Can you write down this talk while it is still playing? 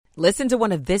Listen to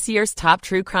one of this year's top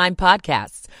true crime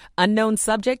podcasts. Unknown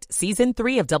Subject, Season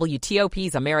 3 of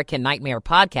WTOP's American Nightmare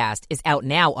podcast is out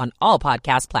now on all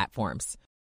podcast platforms.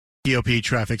 WTOP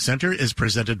Traffic Center is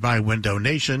presented by Window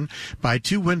Nation. Buy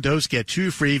 2 windows, get 2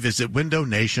 free. Visit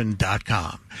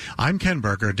windownation.com. I'm Ken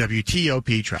Berger,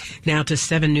 WTOP Traffic. Now to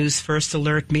 7 News First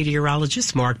Alert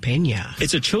meteorologist Mark Pena.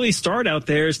 It's a chilly start out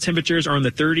there as temperatures are in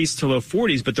the 30s to low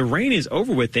 40s, but the rain is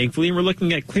over with, thankfully, and we're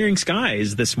looking at clearing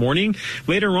skies this morning.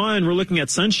 Later on, we're looking at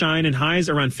sunshine and highs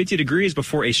around 50 degrees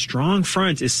before a strong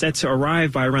front is set to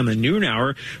arrive by around the noon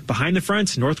hour. Behind the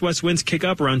front, northwest winds kick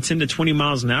up around 10 to 20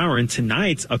 miles an hour, and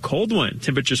tonight, a cold one.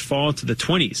 Temperatures fall to the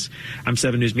 20s. I'm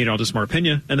 7 News meteorologist Mark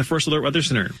Pena in the First Alert Weather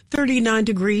Center. 39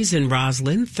 degrees in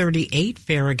Roslyn, 38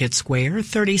 Farragut Square,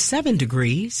 37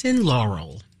 degrees in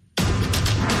Laurel.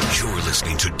 You're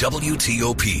listening to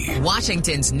WTOP,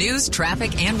 Washington's news,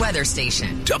 traffic, and weather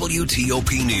station.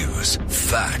 WTOP News.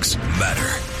 Facts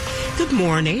matter. Good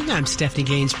morning. I'm Stephanie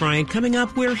Gaines Bryant. Coming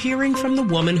up, we're hearing from the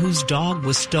woman whose dog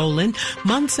was stolen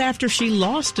months after she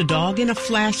lost a dog in a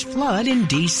flash flood in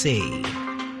D.C.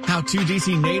 How 2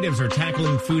 D.C. natives are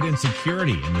tackling food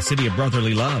insecurity in the city of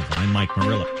brotherly love. I'm Mike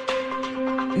Murillo.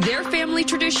 Their family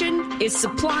tradition is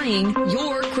supplying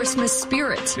your Christmas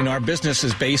spirit. And our business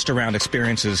is based around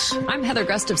experiences. I'm Heather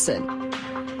Gustafson.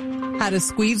 How to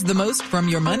squeeze the most from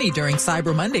your money during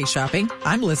Cyber Monday shopping.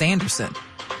 I'm Liz Anderson.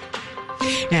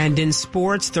 And in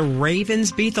sports, the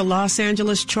Ravens beat the Los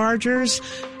Angeles Chargers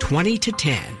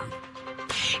 20-10.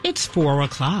 It's 4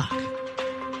 o'clock.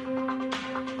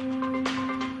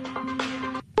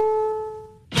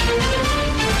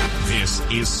 This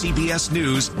is CBS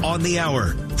News on the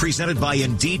Hour, presented by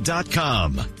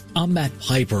Indeed.com. I'm Matt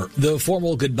Piper. The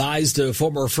formal goodbyes to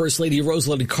former First Lady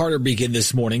Rosalynn Carter begin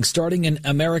this morning, starting in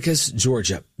Americus,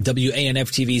 Georgia.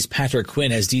 WANF-TV's Patrick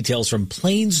Quinn has details from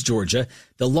Plains, Georgia,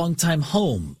 the longtime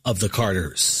home of the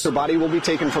Carters. Her body will be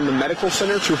taken from the medical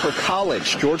center to her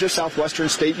college, Georgia Southwestern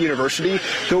State University.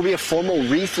 There will be a formal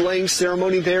wreath-laying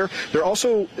ceremony there.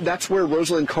 That's where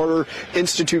Rosalynn Carter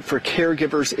Institute for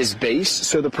Caregivers is based,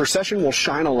 so the procession will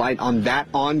shine a light on that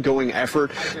ongoing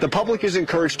effort. The public is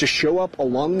encouraged to show up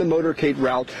along the motorcade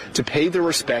route to pay their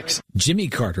respects. Jimmy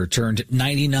Carter turned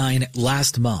 99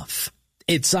 last month.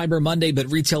 It's Cyber Monday,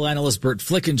 but retail analyst Bert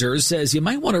Flickinger says you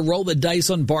might want to roll the dice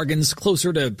on bargains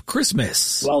closer to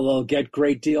Christmas. Well, they'll get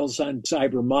great deals on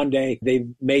Cyber Monday. They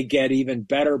may get even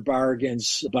better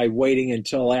bargains by waiting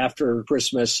until after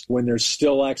Christmas when there's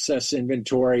still excess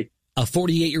inventory. A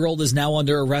 48-year-old is now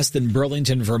under arrest in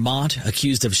Burlington, Vermont,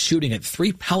 accused of shooting at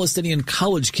 3 Palestinian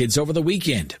college kids over the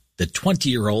weekend. The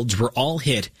 20-year-olds were all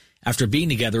hit after being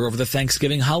together over the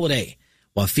Thanksgiving holiday.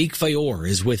 Wafiq Fayour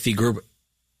is with the group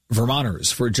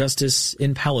Vermonters for Justice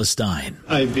in Palestine.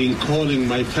 I've been calling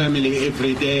my family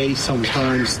every day,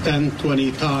 sometimes 10,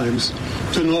 20 times,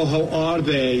 to know how are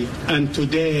they. And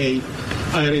today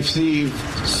I received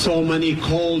so many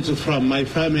calls from my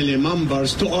family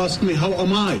members to ask me, how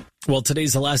am I? Well,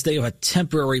 today's the last day of a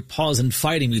temporary pause in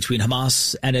fighting between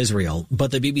Hamas and Israel. But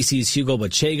the BBC's Hugo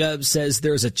Bachega says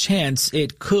there's a chance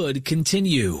it could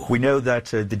continue. We know that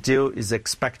the deal is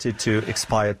expected to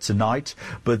expire tonight,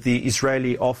 but the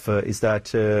Israeli offer is that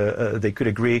they could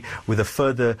agree with a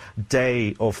further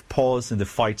day of pause in the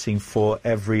fighting for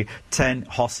every 10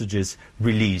 hostages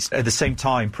released. At the same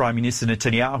time, Prime Minister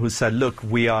Netanyahu said, look,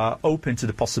 we are open to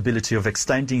the possibility of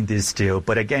extending this deal.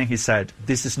 But again, he said,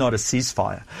 this is not a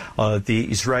ceasefire. The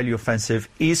Israeli offensive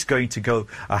is going to go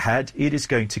ahead. It is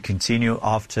going to continue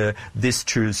after this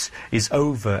truce is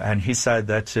over. And he said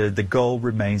that the goal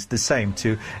remains the same,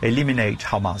 to eliminate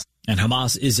Hamas. And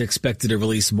Hamas is expected to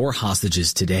release more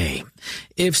hostages today.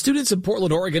 If students in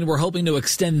Portland, Oregon were hoping to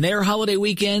extend their holiday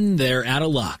weekend, they're out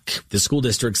of luck. The school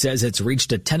district says it's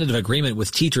reached a tentative agreement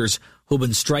with teachers who've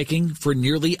been striking for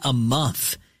nearly a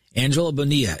month. Angela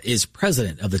Bonilla is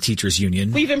president of the Teachers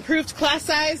Union. We've improved class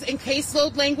size and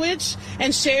caseload language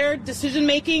and shared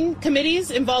decision-making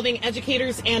committees involving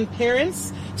educators and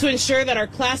parents to ensure that our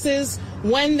classes,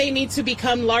 when they need to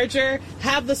become larger,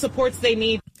 have the supports they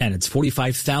need. And it's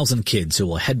 45,000 kids who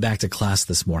will head back to class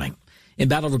this morning.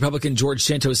 Embattled Republican George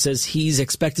Santos says he's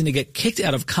expecting to get kicked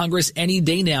out of Congress any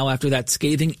day now after that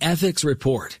scathing ethics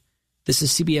report. This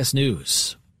is CBS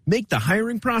News. Make the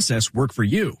hiring process work for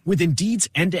you. With Indeed's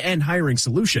end-to-end hiring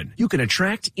solution, you can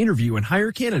attract, interview, and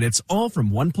hire candidates all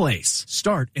from one place.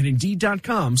 Start at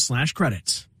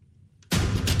Indeed.com/credits.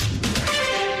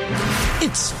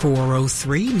 It's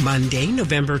 4:03, Monday,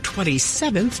 November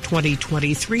 27th,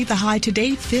 2023. The high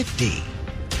today, 50.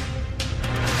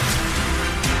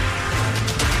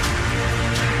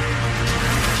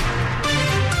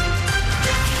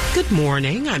 Good Good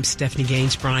morning. I'm Stephanie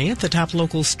Gaines Bryant. The top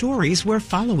local stories we're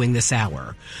following this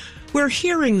hour. We're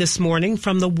hearing this morning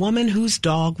from the woman whose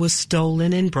dog was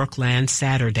stolen in Brookland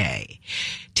Saturday.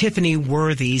 Tiffany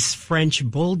Worthy's French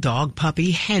bulldog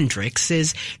puppy Hendrix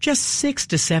is just 6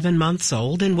 to 7 months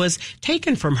old and was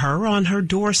taken from her on her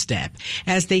doorstep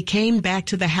as they came back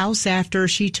to the house after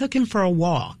she took him for a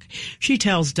walk. She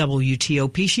tells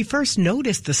WTOP she first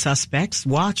noticed the suspects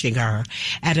watching her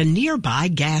at a nearby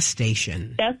gas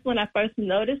station. That's when I first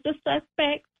noticed the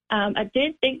suspect. I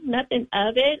didn't think nothing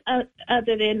of it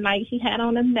other than like he had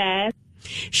on a mask.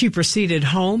 She proceeded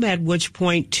home, at which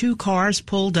point 2 cars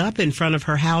pulled up in front of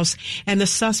her house and the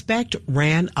suspect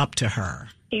ran up to her.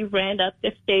 He ran up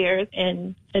the stairs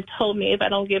and told me if I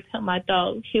don't give him my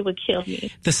dog, he would kill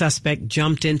me. The suspect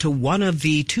jumped into one of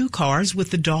the 2 cars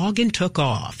with the dog and took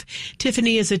off.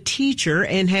 Tiffany is a teacher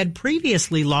and had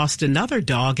previously lost another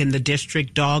dog in the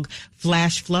district dog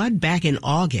flash flood back in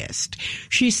August.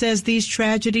 She says these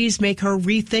tragedies make her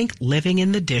rethink living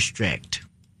in the district.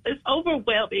 It's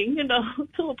overwhelming, to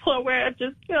a point where I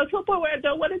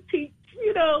don't want to teach,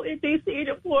 in D.C.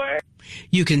 anymore.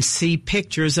 You can see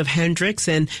pictures of Hendrix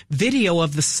and video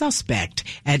of the suspect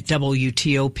at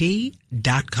WTOP.com.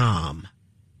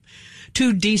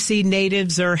 2 D.C.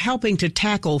 natives are helping to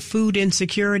tackle food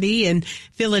insecurity in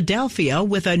Philadelphia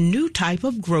with a new type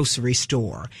of grocery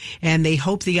store. And they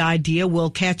hope the idea will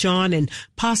catch on and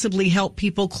possibly help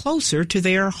people closer to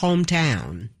their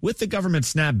hometown. With the government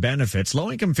SNAP benefits,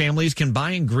 low-income families can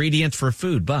buy ingredients for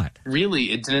food, but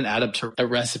really, it didn't add up to a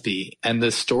recipe, and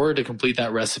the store to complete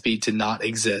that recipe did not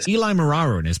exist. Eli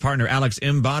Mararu and his partner Alex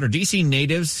Imbot are D.C.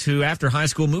 natives who, after high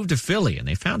school, moved to Philly, and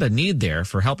they found a need there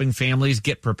for helping families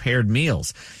get prepared meals.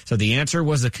 So the answer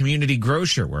was a community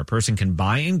grocer where a person can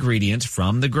buy ingredients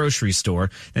from the grocery store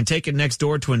and take it next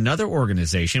door to another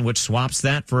organization which swaps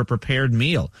that for a prepared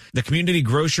meal. The community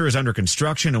grocer is under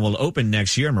construction and will open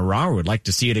next year. Mararu would like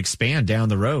to see it expand down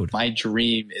the road. My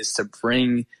dream is to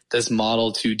bring this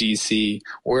model to D.C.,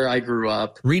 where I grew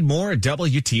up. Read more at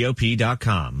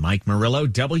WTOP.com. Mike Murillo,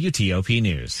 WTOP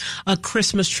News. A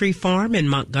Christmas tree farm in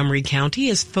Montgomery County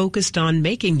is focused on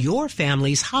making your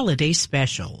family's holiday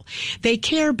special. They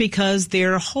care because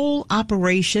their whole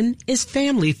operation is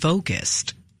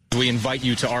family-focused. We invite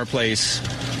you to our place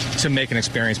to make an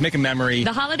experience, make a memory.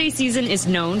 The holiday season is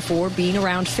known for being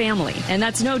around family, and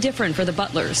that's no different for the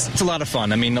Butlers. It's a lot of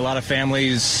fun. I mean, a lot of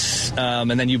families, and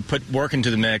then you put work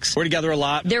into the mix. We're together a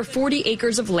lot. Their 40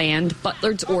 acres of land,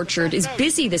 Butler's Orchard, is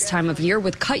busy this time of year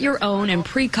with cut-your-own and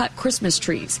pre-cut Christmas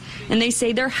trees. And they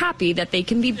say they're happy that they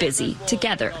can be busy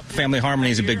together. Family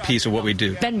harmony is a big piece of what we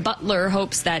do. Ben Butler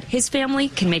hopes that his family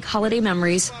can make holiday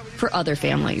memories for other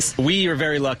families. We are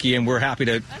very lucky, and we're happy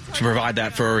to provide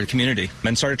that for the community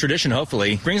and start a tradition,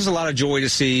 hopefully. Brings us a lot of joy to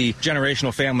see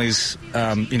generational families.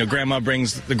 Grandma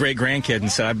brings the great-grandkid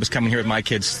and said, I was coming here with my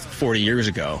kids 40 years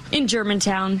ago. In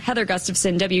Germantown, Heather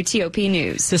Gustafson, WTOP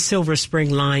News. The Silver Spring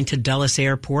line to Dulles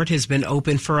Airport has been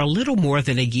open for a little more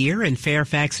than a year, and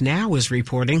Fairfax Now is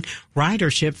reporting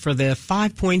ridership for the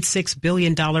 $5.6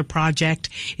 billion project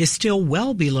is still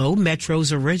well below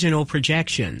Metro's original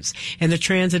projections. And the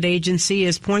transit agency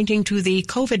is pointing to the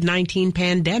COVID-19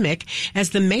 pandemic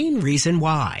as the main reason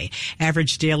why.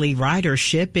 Average daily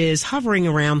ridership is hovering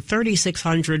around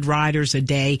 3,600 riders a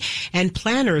day, and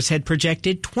planners had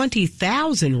projected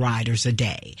 20,000 riders a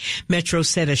day. Metro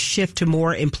said a shift to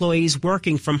more employees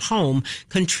working from home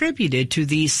contributed to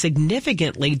these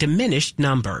significantly diminished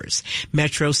numbers.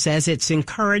 Metro says it's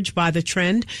encouraged by the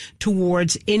trend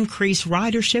towards increased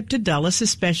ridership to Dulles,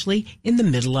 especially in the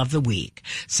middle of the week.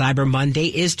 Cyber Monday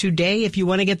is today. If you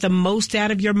want to get the most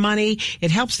out of your money,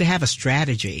 it helps to have a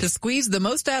strategy. To squeeze the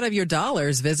most out of your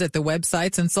dollars, visit the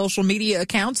websites and social media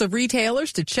accounts of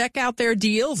retailers to check out their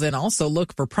deals and also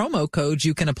look for promo codes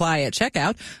you can apply at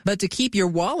checkout. But to keep your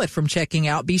wallet from checking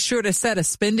out, be sure to set a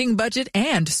spending budget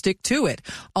and stick to it.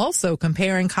 Also,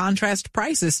 compare and contrast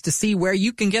prices to see where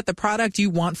you can get the product you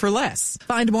want for less.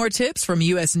 Find more tips from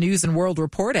U.S. News and World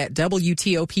Report at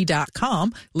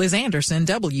WTOP.com. Liz Anderson,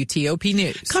 WTOP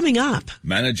News. Coming up,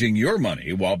 managing your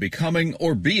money while becoming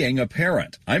or being a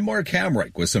parent. I'm Mark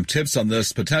Hamrick with some tips on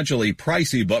this potentially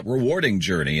pricey but rewarding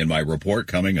journey in my report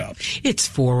coming up. It's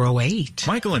 4:08.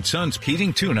 Michael and Son's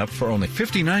heating tune-up for only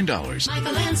 $59.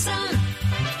 Michael and Son.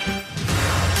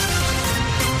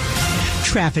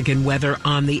 Traffic and weather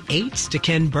on the 8s to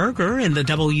Ken Berger in the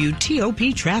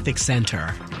WTOP Traffic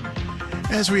Center.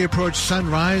 As we approach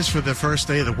sunrise for the first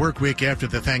day of the work week after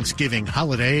the Thanksgiving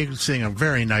holiday, seeing a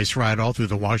very nice ride all through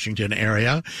the Washington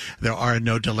area. There are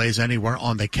no delays anywhere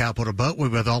on the Capitol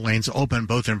Beltway with all lanes open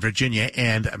both in Virginia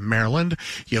and Maryland.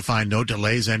 You'll find no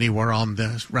delays anywhere on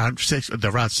the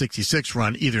Route 66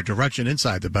 run either direction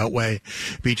inside the Beltway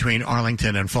between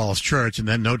Arlington and Falls Church, and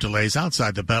then no delays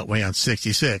outside the Beltway on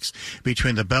 66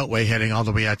 between the Beltway heading all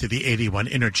the way out to the 81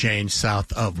 interchange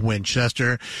south of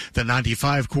Winchester. The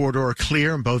 95 corridor clear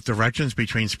in both directions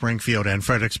between Springfield and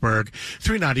Fredericksburg.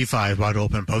 395 wide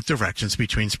open both directions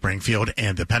between Springfield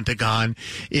and the Pentagon.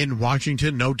 In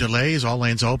Washington, no delays. All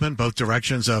lanes open both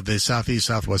directions of the Southeast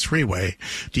Southwest Freeway,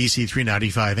 DC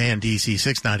 395 and DC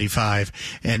 695.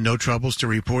 And no troubles to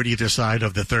report either side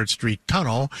of the 3rd Street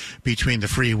Tunnel between the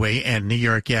freeway and New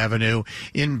York Avenue.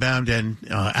 Inbound and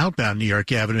outbound New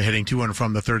York Avenue heading to and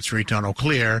from the 3rd Street Tunnel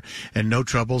clear. And no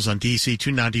troubles on DC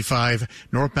 295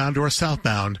 northbound or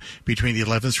southbound between the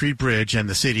 11th Street Bridge and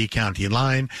the city-county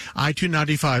line.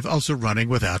 I-295 also running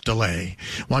without delay.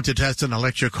 Want to test an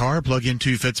electric car? Plug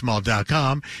into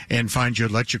fitsmall.com and find your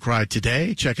electric ride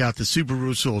today. Check out the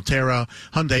Subaru Solterra,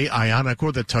 Hyundai Ioniq,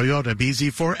 or the Toyota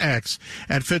BZ4X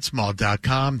at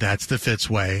fitsmall.com. That's the Fitz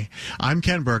way. I'm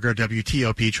Ken Berger,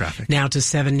 WTOP Traffic. Now to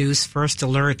 7 News First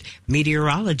Alert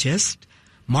meteorologist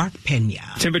Mark Pena.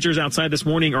 Temperatures outside this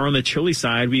morning are on the chilly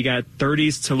side. We got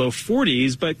 30s to low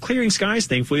 40s, but clearing skies,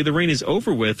 thankfully. The rain is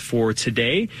over with for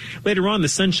today. Later on, the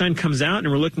sunshine comes out, and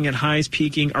we're looking at highs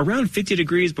peaking around 50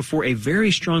 degrees before a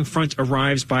very strong front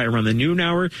arrives by around the noon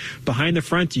hour. Behind the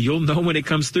front, you'll know when it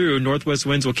comes through. Northwest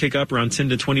winds will kick up around 10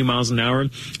 to 20 miles an hour.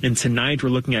 And tonight, we're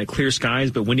looking at clear skies,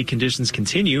 but windy conditions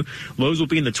continue. Lows will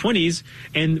be in the 20s.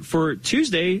 And for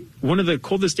Tuesday, one of the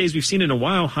coldest days we've seen in a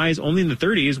while, highs only in the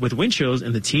 30s with wind chills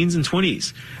in the teens and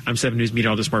 20s. I'm 7 News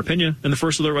meteorologist Mark Pena in the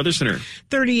First Alert Weather Center.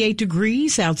 38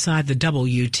 degrees outside the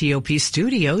WTOP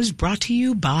studios, brought to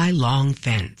you by Long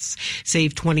Fence.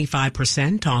 Save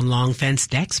 25% on Long Fence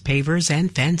decks, pavers,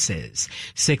 and fences.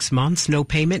 6 months, no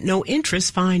payment, no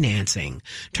interest financing.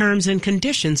 Terms and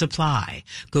conditions apply.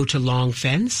 Go to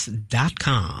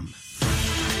longfence.com.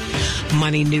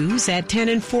 Money news at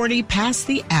 10:40 past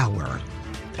the hour.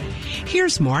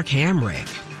 Here's Mark Hamrick.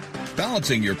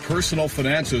 Balancing your personal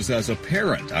finances as a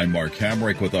parent. I'm Mark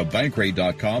Hamrick with a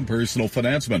Bankrate.com Personal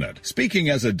Finance Minute. Speaking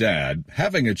as a dad,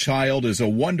 having a child is a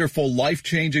wonderful,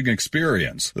 life-changing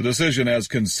experience. The decision has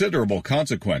considerable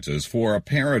consequences for a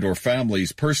parent or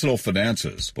family's personal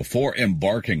finances. Before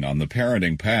embarking on the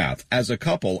parenting path, as a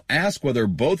couple, ask whether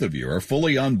both of you are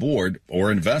fully on board or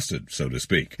invested, so to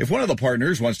speak. If one of the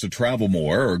partners wants to travel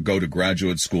more or go to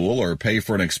graduate school or pay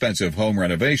for an expensive home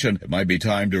renovation, it might be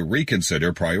time to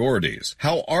reconsider priorities.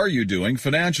 How are you doing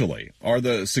financially? Are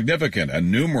the significant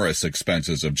and numerous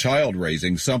expenses of child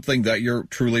raising something that you're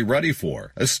truly ready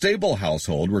for? A stable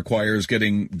household requires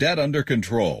getting debt under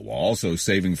control while also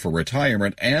saving for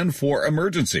retirement and for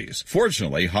emergencies.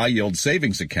 Fortunately, high-yield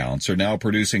savings accounts are now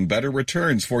producing better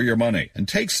returns for your money. And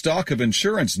take stock of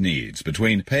insurance needs.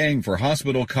 Between paying for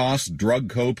hospital costs, drug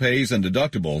co-pays, and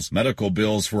deductibles, medical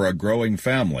bills for a growing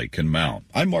family can mount.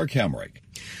 I'm Mark Hamrick.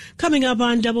 Coming up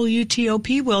on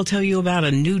WTOP, we'll tell you about a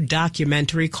new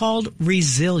documentary called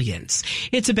Resilience.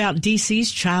 It's about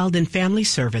DC's Child and Family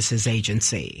Services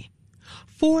Agency.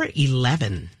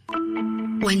 4:11.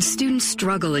 When students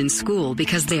struggle in school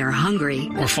because they are hungry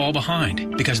or fall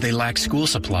behind because they lack school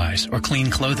supplies or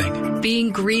clean clothing, being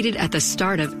greeted at the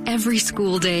start of every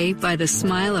school day by the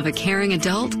smile of a caring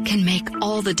adult can make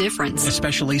all the difference.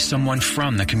 Especially someone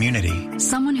from the community.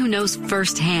 Someone who knows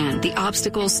firsthand the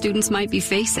obstacles students might be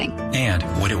facing and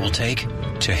what it will take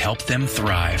to help them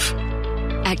thrive.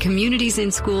 At Communities in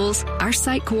Schools, our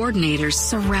site coordinators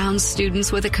surround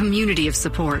students with a community of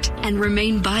support and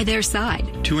remain by their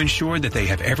side to ensure that they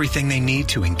have everything they need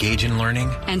to engage in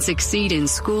learning and succeed in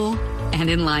school and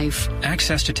in life.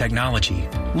 Access to technology,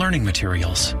 learning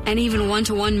materials, and even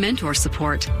one-to-one mentor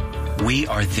support. We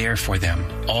are there for them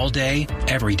all day,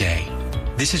 every day.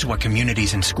 This is what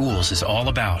Communities in Schools is all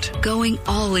about. Going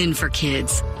all in for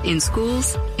kids, in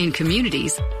schools, in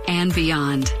communities, and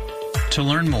beyond. To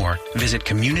learn more, visit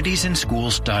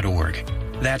communitiesinschools.org.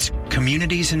 That's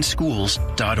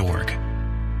communitiesinschools.org.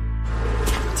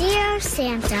 Dear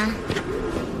Santa,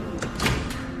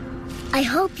 I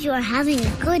hope you are having a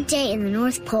good day in the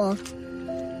North Pole.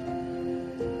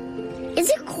 Is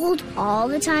it cold all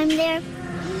the time there?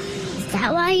 Is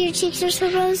that why your cheeks are so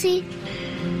rosy?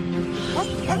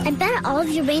 I bet all of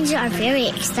your reindeer are very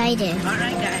excited. All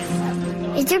right, guys.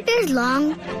 Is your beard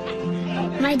long?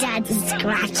 My dad's is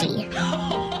scratchy.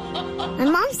 My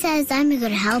mom says I'm a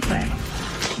good helper.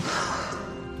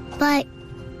 But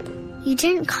you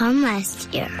didn't come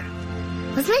last year.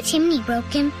 Was my chimney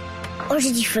broken? Or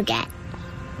did you forget?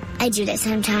 I do that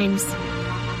sometimes.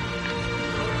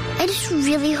 I just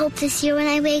really hope this year when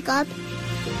I wake up,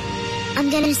 I'm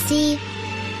gonna see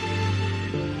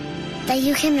that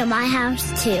you came to my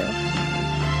house too.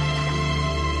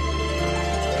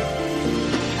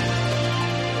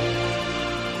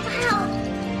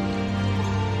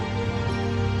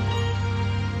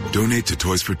 Donate to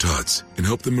Toys for Tots and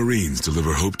help the Marines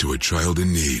deliver hope to a child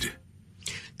in need.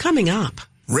 Coming up.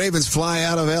 Ravens fly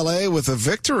out of L.A. with a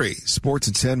victory. Sports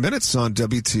in 10 minutes on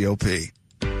WTOP.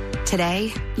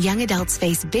 Today, young adults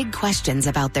face big questions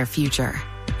about their future.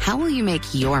 How will you make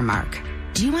your mark?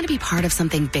 Do you want to be part of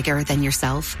something bigger than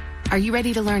yourself? Are you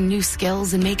ready to learn new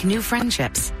skills and make new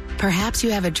friendships? Perhaps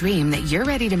you have a dream that you're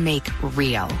ready to make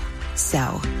real.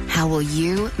 So, how will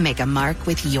you make a mark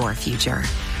with your future?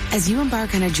 As you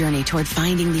embark on a journey toward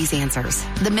finding these answers,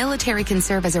 the military can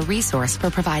serve as a resource for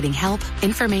providing help,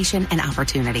 information, and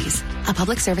opportunities. A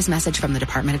public service message from the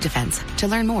Department of Defense. To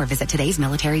learn more, visit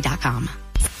today'smilitary.com.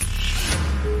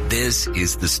 This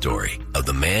is the story of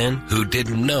the man who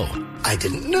didn't know. I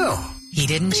didn't know. He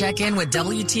didn't check in with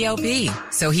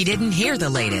WTOP, so he didn't hear the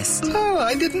latest. Oh,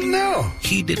 I didn't know.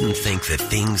 He didn't think that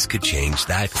things could change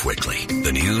that quickly.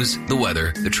 The news, the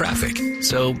weather, the traffic.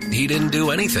 So he didn't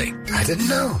do anything. I didn't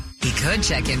know. He could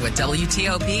check in with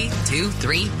WTOP 2,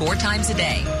 3, 4 times a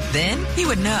day. Then he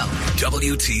would know.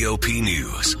 WTOP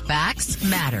News. Facts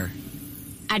matter.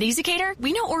 At EasyCater,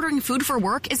 we know ordering food for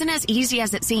work isn't as easy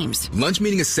as it seems. Lunch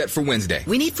meeting is set for Wednesday.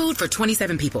 We need food for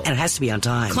 27 people. And it has to be on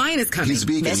time. Client is coming. He's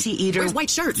vegan. Messy eater. Where's white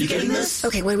shirt? You getting this?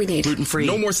 Okay, what do we need? Gluten-free.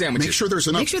 No more sandwiches. Make sure there's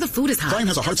enough. Make sure the food is hot. Client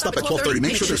has a hard stop at 12:30.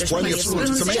 Make sure there's plenty of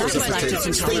spoons, tomatoes, and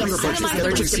potatoes. Stay on your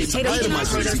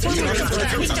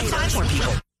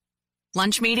budget.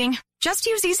 Lunch meeting? Just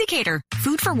use EasyCater.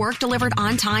 Food for work delivered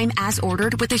on time as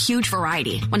ordered with a huge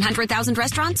variety. 100,000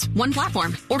 restaurants, one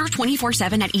platform. Order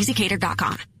 24/7 at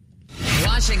EasyCater.com.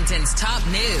 Washington's top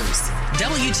news.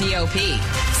 WTOP.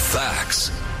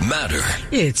 Facts matter.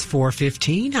 It's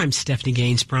 4:15. I'm Stephanie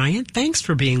Gaines Bryant. Thanks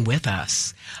for being with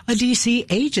us. A D.C.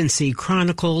 agency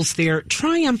chronicles their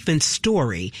triumphant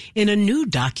story in a new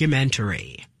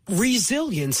documentary.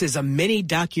 Resilience is a mini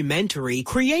documentary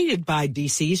created by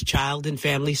D.C.'s Child and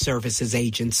Family Services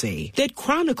Agency that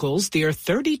chronicles their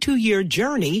 32-year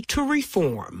journey to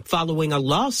reform following a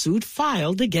lawsuit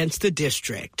filed against the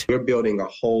district. We're building a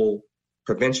whole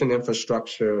prevention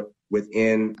infrastructure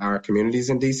within our communities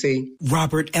in D.C.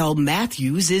 Robert L.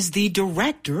 Matthews is the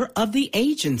director of the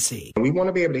agency. We want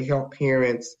to be able to help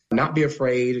parents not be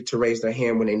afraid to raise their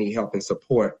hand when they need help and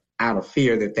support out of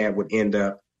fear that would end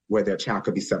up where their child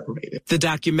could be separated. The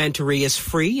documentary is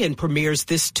free and premieres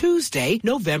this Tuesday,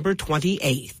 November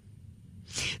 28th.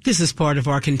 This is part of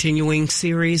our continuing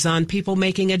series on people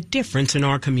making a difference in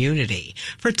our community.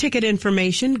 For ticket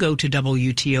information, go to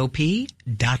WTOP.com.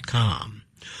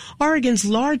 Oregon's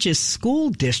largest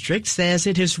school district says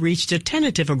it has reached a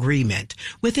tentative agreement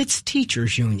with its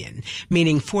teachers union,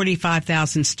 meaning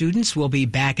 45,000 students will be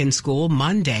back in school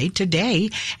Monday, today,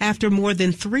 after more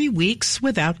than 3 weeks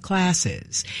without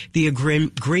classes. The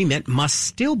agreement must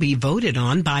still be voted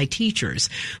on by teachers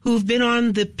who've been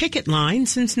on the picket line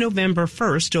since November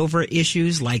 1st over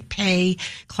issues like pay,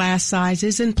 class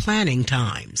sizes, and planning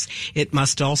times. It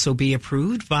must also be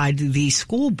approved by the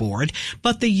school board,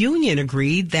 but the union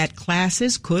agreed that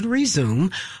classes could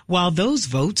resume while those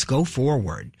votes go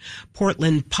forward.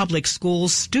 Portland Public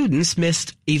Schools students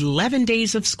missed 11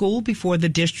 days of school before the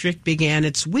district began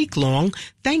its week-long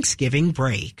Thanksgiving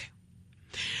break.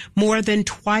 More than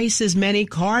twice as many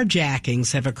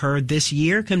carjackings have occurred this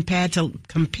year compared to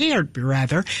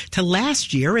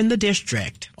last year in the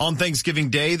district. On Thanksgiving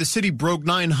Day, the city broke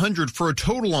 900 for a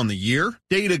total on the year.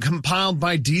 Data compiled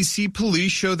by D.C.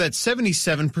 police show that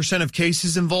 77% of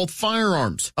cases involved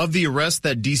firearms. Of the arrests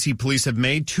that D.C. police have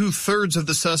made, 2/3 of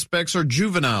the suspects are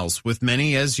juveniles, with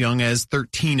many as young as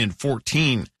 13 and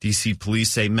 14. D.C. police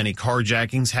say many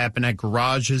carjackings happen at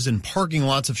garages and parking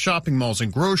lots of shopping malls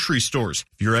and grocery stores.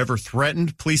 If you're ever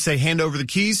threatened, police say hand over the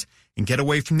keys and get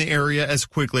away from the area as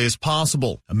quickly as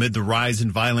possible. Amid the rise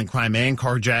in violent crime and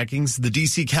carjackings, the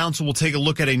D.C. Council will take a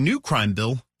look at a new crime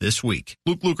bill this week.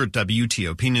 Luke Lukert,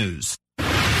 WTOP News.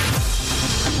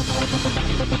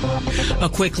 A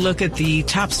quick look at the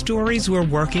top stories we're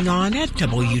working on at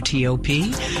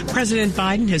WTOP. President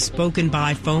Biden has spoken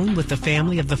by phone with the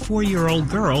family of the 4-year-old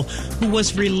girl who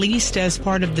was released as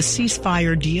part of the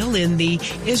ceasefire deal in the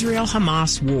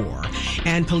Israel-Hamas war.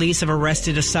 And police have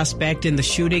arrested a suspect in the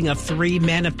shooting of 3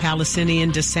 men of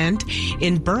Palestinian descent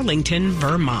in Burlington,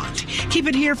 Vermont. Keep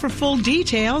it here for full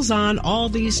details on all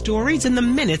these stories in the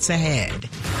minutes ahead.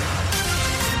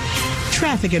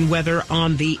 Traffic and weather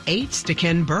on the 8s to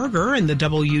Ken Berger in the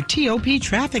WTOP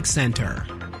Traffic Center.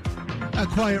 A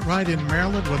quiet ride in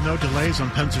Maryland with no delays on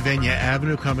Pennsylvania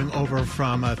Avenue coming over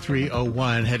from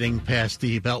 301 heading past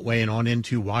the Beltway and on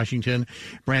into Washington.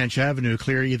 Branch Avenue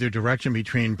clear either direction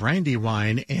between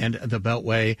Brandywine and the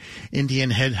Beltway.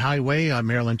 Indian Head Highway,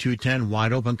 Maryland 210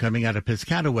 wide open coming out of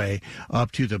Piscataway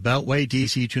up to the Beltway.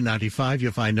 DC 295,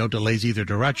 you'll find no delays either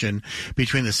direction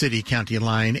between the city-county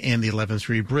line and the 11th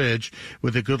Street Bridge,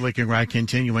 with a good-looking ride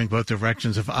continuing both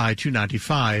directions of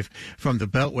I-295 from the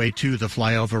Beltway to the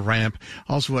flyover ramp.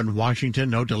 Also in Washington,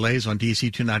 no delays on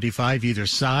DC 295 either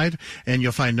side, and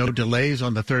you'll find no delays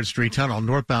on the 3rd Street Tunnel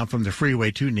northbound from the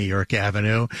freeway to New York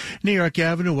Avenue. New York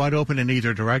Avenue wide open in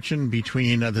either direction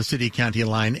between the city-county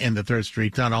line and the 3rd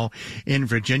Street Tunnel. In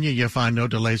Virginia, you'll find no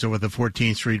delays over the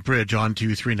 14th Street Bridge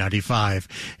onto 395,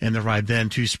 and the ride then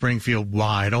to Springfield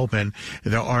wide open.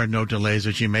 There are no delays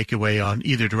as you make your way on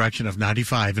either direction of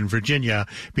 95 in Virginia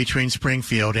between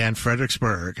Springfield and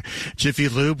Fredericksburg. Jiffy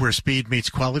Lube, where speed meets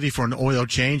quality for an oil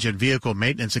change and vehicle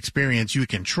maintenance experience you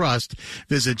can trust.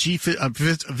 Visit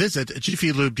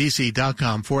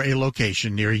jiffylubedc.com for a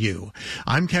location near you.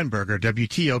 I'm Ken Berger,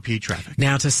 WTOP Traffic.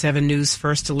 Now to 7 News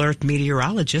First Alert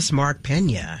meteorologist Mark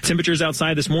Pena. Temperatures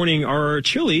outside this morning are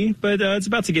chilly, but it's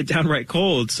about to get downright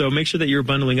cold, so make sure that you're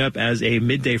bundling up as a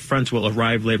midday front will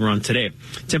arrive later on today.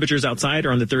 Temperatures outside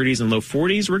are in the 30s and low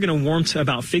 40s. We're going to warm to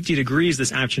about 50 degrees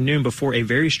this afternoon before a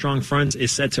very strong front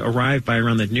is set to arrive by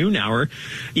around the noon hour.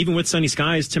 Even with sunny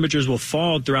skies, temperatures will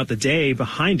fall throughout the day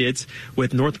behind it,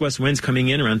 with northwest winds coming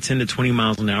in around 10 to 20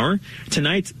 miles an hour.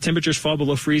 Tonight, temperatures fall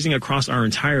below freezing across our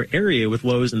entire area with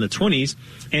lows in the 20s.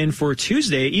 And for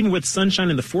Tuesday, even with sunshine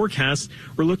in the forecast,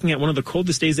 we're looking at one of the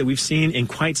coldest days that we've seen in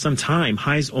quite some time.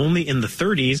 Highs only in the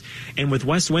 30s. And with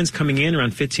west winds coming in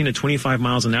around 15 to 25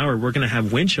 miles an hour, we're going to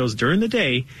have wind chills during the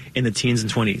day in the teens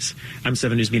and 20s. I'm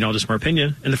 7 News meteorologist Mark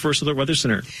Pena in the First Alert Weather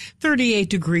Center. 38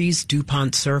 degrees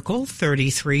DuPont Circle,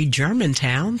 33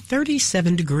 Germantown,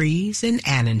 37 degrees in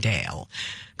Annandale.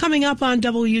 Coming up on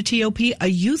WTOP, a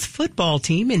youth football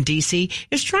team in D.C.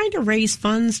 is trying to raise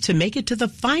funds to make it to the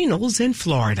finals in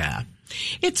Florida.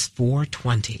 It's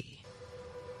 4:20.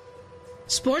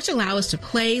 Sports allow us to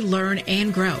play, learn,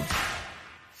 and grow.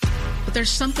 But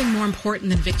there's something more important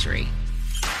than victory.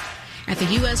 At the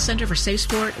U.S. Center for Safe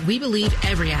Sport, we believe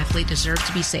every athlete deserves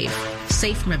to be safe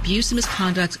from abuse and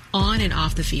misconduct on and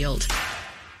off the field.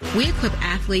 We equip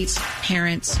athletes,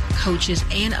 parents, coaches,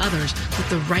 and others with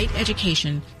the right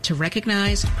education to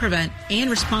recognize, prevent,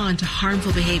 and respond to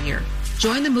harmful behavior.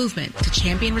 Join the movement to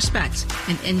champion respect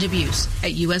and end abuse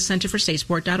at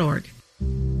uscenterforsafesport.org.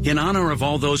 In honor of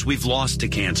all those we've lost to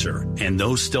cancer and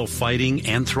those still fighting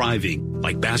and thriving,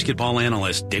 like basketball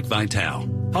analyst Dick Vitale.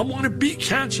 I want to beat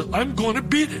cancer. I'm going to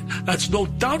beat it. That's no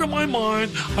doubt in my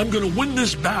mind. I'm going to win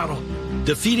this battle.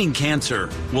 Defeating cancer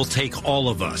will take all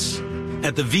of us.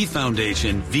 At the V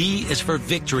Foundation, V is for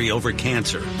victory over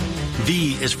cancer.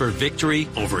 V is for victory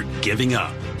over giving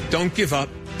up. Don't give up.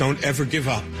 Don't ever give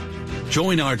up.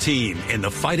 Join our team in the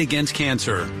fight against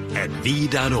cancer at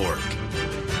V.org.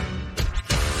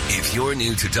 If you're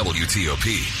new to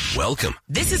WTOP, welcome.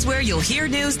 This is where you'll hear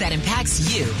news that impacts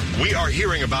you. We are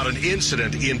hearing about an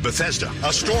incident in Bethesda.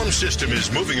 A storm system is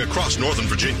moving across northern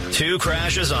Virginia. 2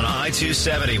 crashes on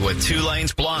I-270 with 2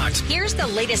 lanes blocked. Here's the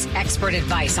latest expert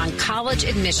advice on college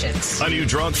admissions. A new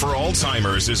drug for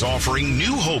Alzheimer's is offering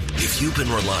new hope. If you've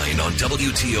been relying on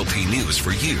WTOP News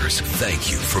for years, thank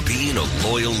you for being a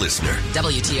loyal listener.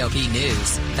 WTOP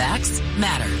News. Facts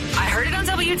matter. I heard it on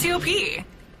WTOP.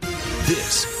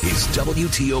 This is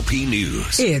WTOP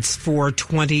News. It's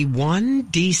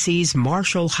 4:21. D.C.'s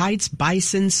Marshall Heights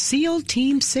Bison SEAL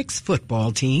Team 6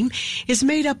 football team is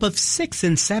made up of 6-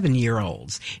 and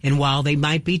 7-year-olds. And while they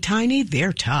might be tiny,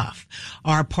 they're tough.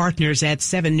 Our partners at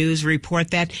 7 News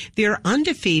report that they're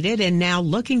undefeated and now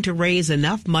looking to raise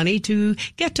enough money to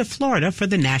get to Florida for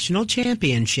the national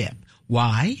championship.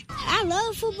 Why? I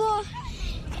love football,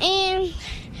 and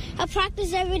I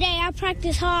practice every day. I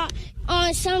practice hard.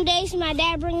 On some days, my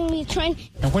dad brings me to train.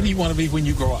 And what do you want to be when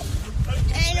you grow up?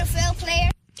 An NFL player.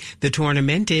 The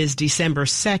tournament is December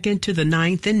 2nd to the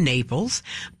 9th in Naples.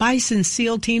 Bison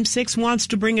SEAL Team 6 wants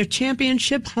to bring a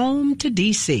championship home to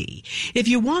D.C. If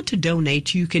you want to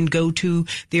donate, you can go to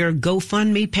their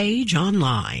GoFundMe page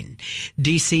online.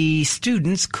 D.C.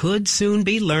 students could soon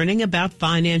be learning about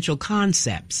financial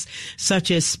concepts, such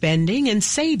as spending and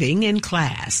saving in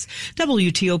class.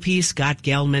 WTOP's Scott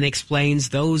Gelman explains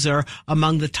those are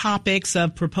among the topics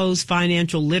of proposed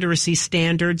financial literacy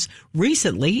standards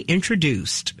recently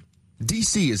introduced.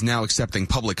 D.C. is now accepting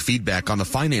public feedback on the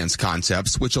finance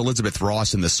concepts, which Elizabeth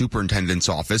Ross in the superintendent's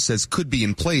office says could be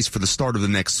in place for the start of the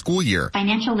next school year.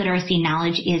 Financial literacy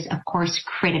knowledge is, of course,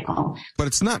 critical. But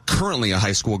it's not currently a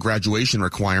high school graduation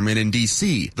requirement in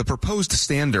D.C. The proposed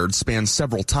standards span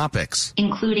several topics,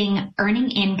 including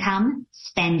earning income,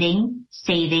 spending,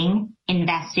 saving,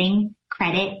 investing,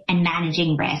 credit, and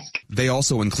managing risk. They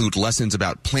also include lessons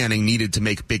about planning needed to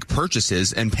make big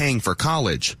purchases and paying for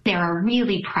college. There are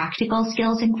really practical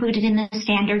skills included in the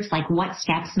standards, like what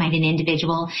steps might an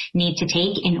individual need to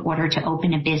take in order to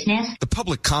open a business. The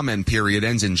public comment period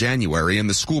ends in January, and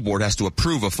the school board has to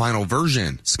approve a final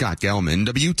version. Scott Gelman,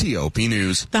 WTOP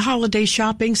News. The holiday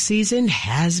shopping season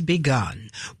has begun.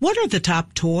 What are the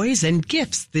top toys and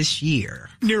gifts this year?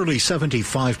 Nearly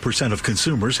 75% of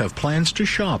consumers have plans to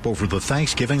shop over the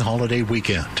Thanksgiving holiday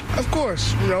weekend. Of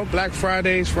course, Black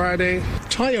Friday's Friday.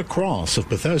 Taya Cross of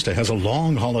Bethesda has a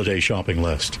long holiday shopping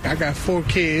list. I got 4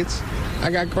 kids.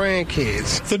 I got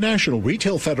grandkids. The National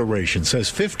Retail Federation says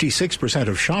 56%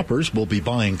 of shoppers will be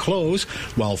buying clothes,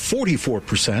 while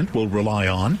 44% will rely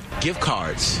on gift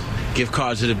cards. Gift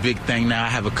cards are the big thing now. I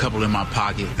have a couple in my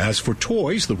pocket. As for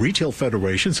toys, the Retail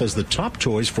Federation says the top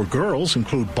toys for girls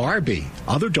include Barbie,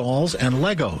 other dolls, and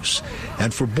Legos.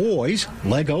 And for boys,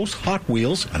 Legos, Hot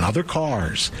Wheels, and other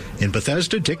cars. In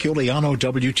Bethesda, Dick Iuliano,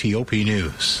 WTOP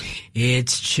News.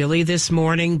 It's chilly this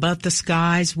morning, but the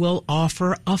skies will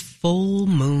offer a full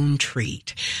moon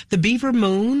treat. The Beaver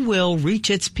Moon will reach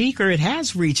its peak, or it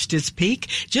has reached its peak,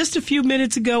 just a few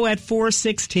minutes ago at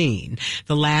 4:16.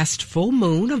 The last full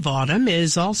moon of autumn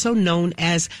is also known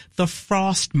as the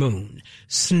frost moon,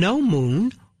 snow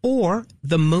moon, or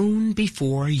the moon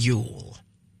before Yule.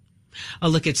 A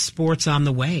look at sports on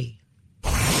the way.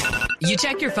 You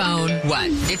check your phone,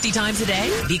 50 times a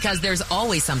day? Because there's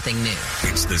always something new.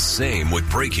 It's the same with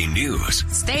breaking news.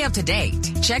 Stay up to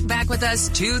date. Check back with us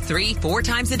 2, 3, 4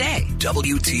 times a day.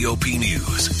 WTOP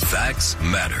News. Facts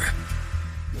matter.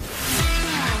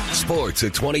 Sports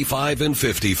at 25 and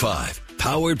 55.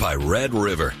 Powered by Red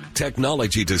River.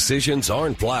 Technology decisions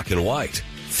aren't black and white.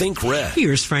 Think red.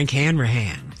 Here's Frank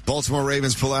Hanrahan. Baltimore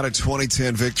Ravens pull out a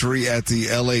 2010 victory at the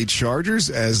LA Chargers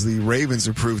as the Ravens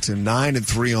improve to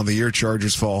 9-3 on the year.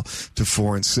 Chargers fall to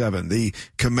 4-7. The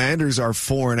Commanders are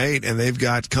 4-8, and they've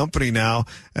got company now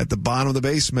at the bottom of the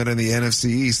basement in the NFC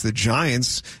East. The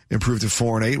Giants improved to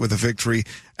 4-8 with a victory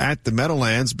at the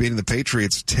Meadowlands, beating the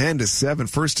Patriots 10-7.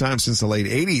 First time since the late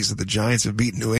 80s that the Giants have beaten New England.